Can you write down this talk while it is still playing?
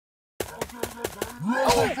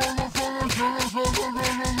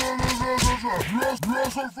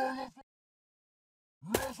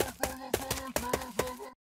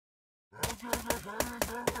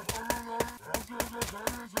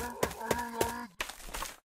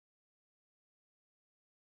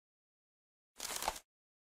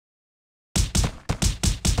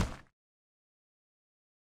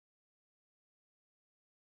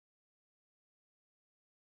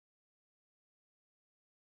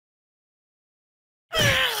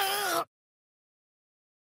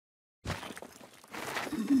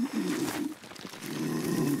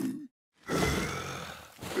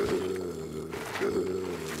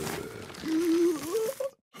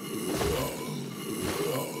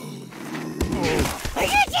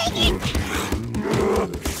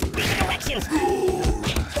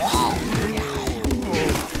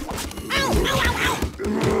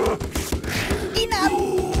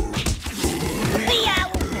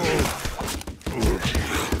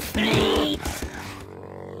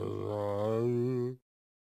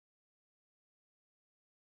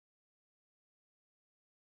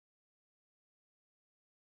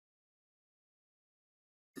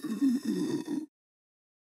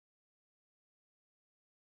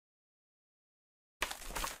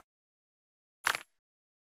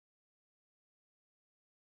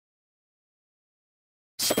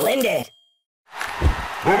Splendid!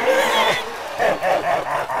 What's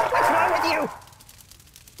wrong with you?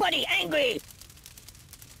 Buddy, angry!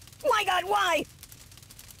 My God, why?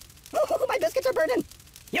 Oh, my biscuits are burning!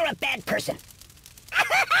 You're a bad person!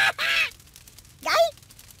 Guy?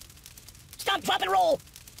 Stop, drop, and roll!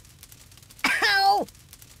 Ow!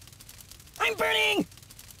 I'm burning!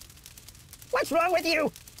 What's wrong with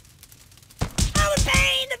you? Oh, the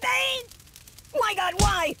pain! The pain! My God,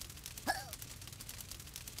 why?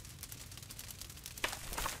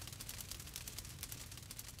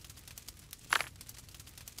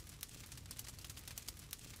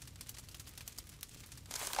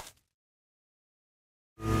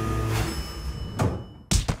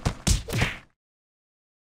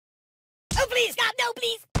 Oh, please, God, no,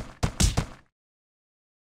 please!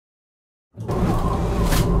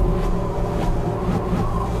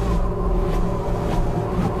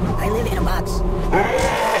 I live in a box.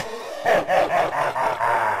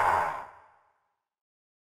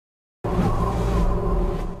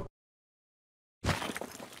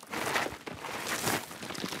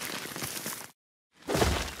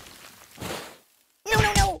 No,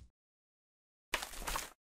 no, no!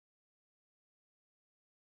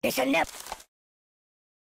 It's a nip.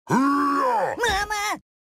 Mama!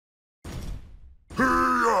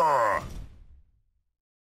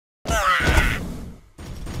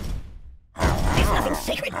 There's nothing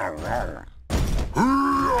sacred.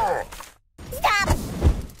 Stop!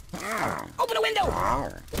 Open a window!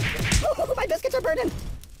 Oh, my biscuits are burning!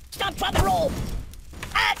 Stop, drop, and roll!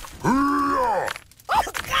 Ah! Oh,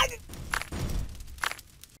 God!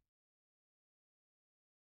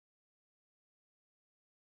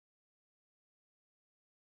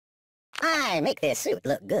 I make this suit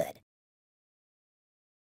look good.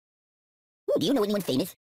 Ooh, do you know anyone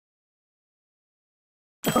famous?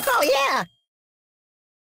 Oh, yeah!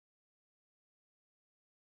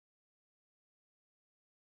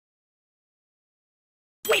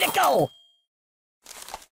 Way to go!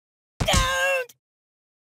 Don't!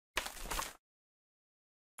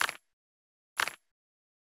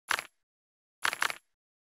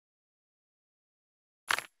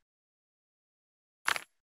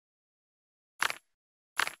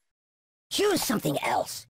 Choose something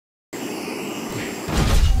else.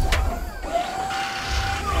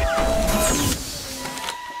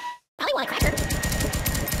 Probably want a cracker.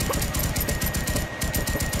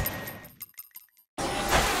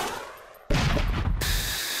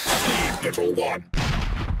 Little one.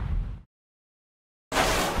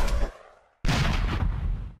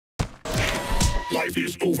 Life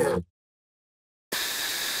is over.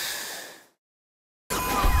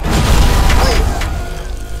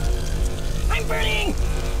 I'm burning!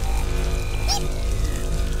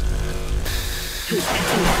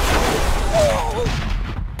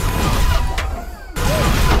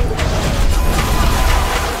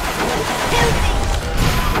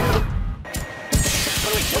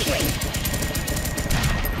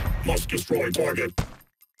 Must destroy target.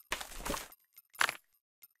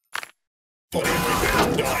 Buddy, prepare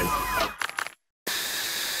to die.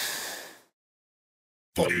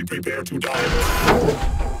 Buddy, prepare to die.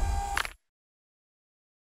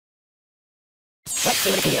 Let's see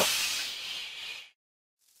what it can do.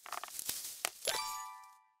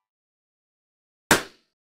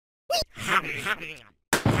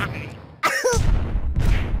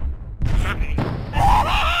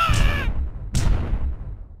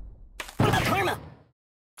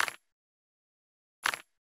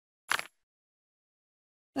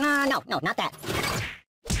 No, not that.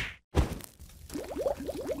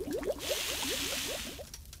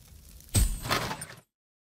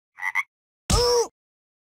 Ooh!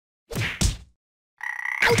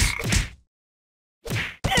 Ouch!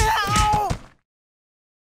 Ow!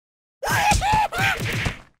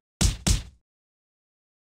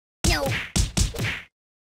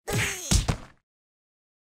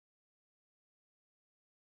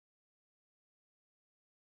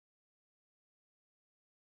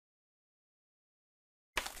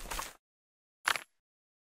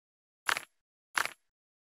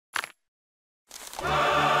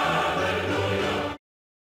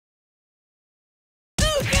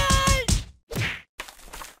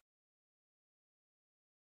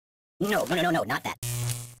 No. No, not that.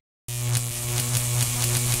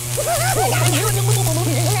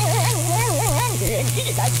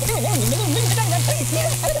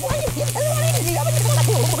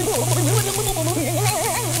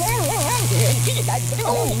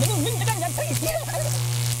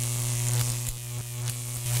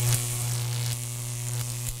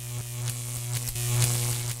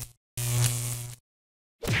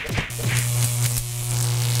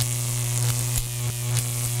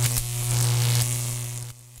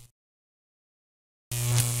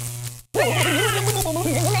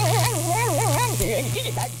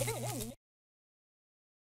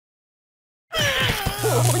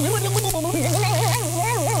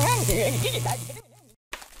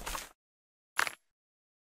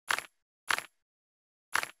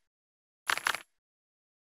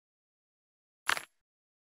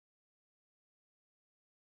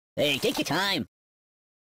 Hey, take your time.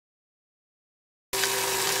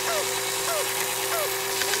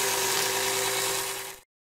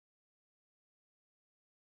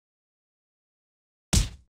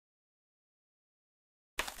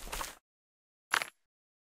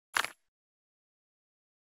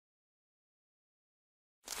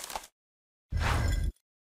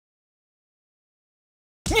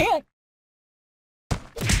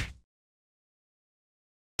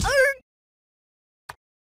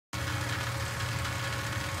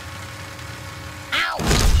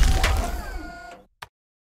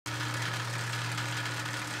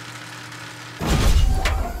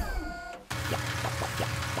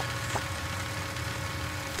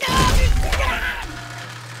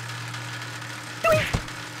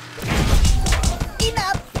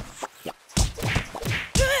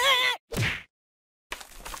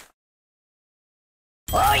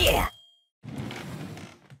 Oh yeah!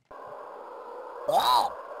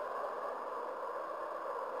 Oh!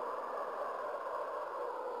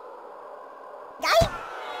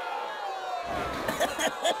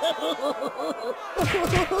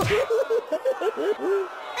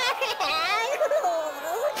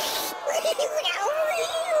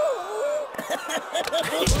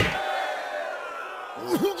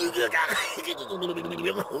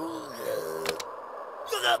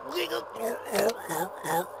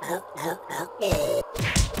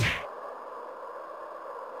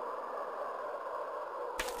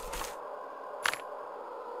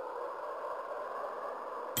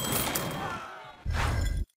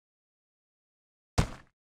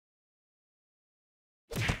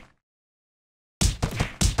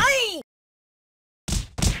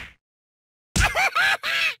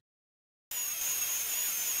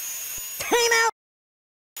 Time out!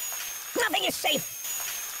 Nothing is safe!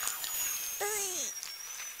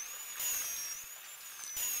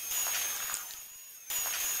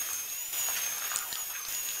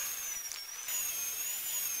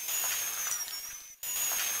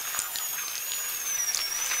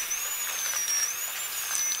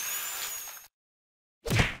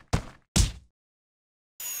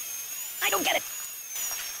 I don't get it!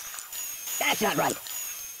 That's not right.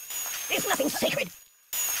 There's nothing sacred.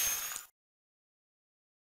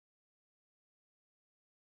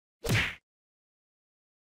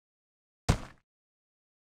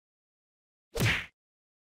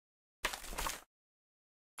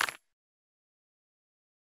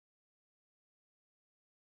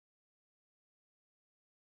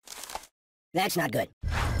 That's not good.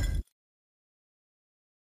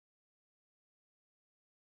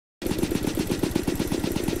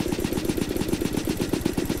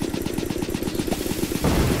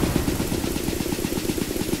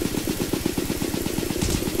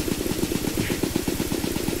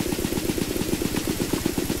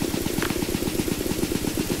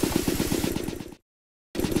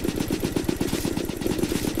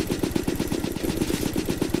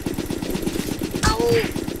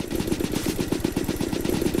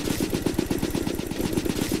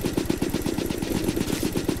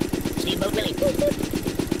 Steamboat Willie.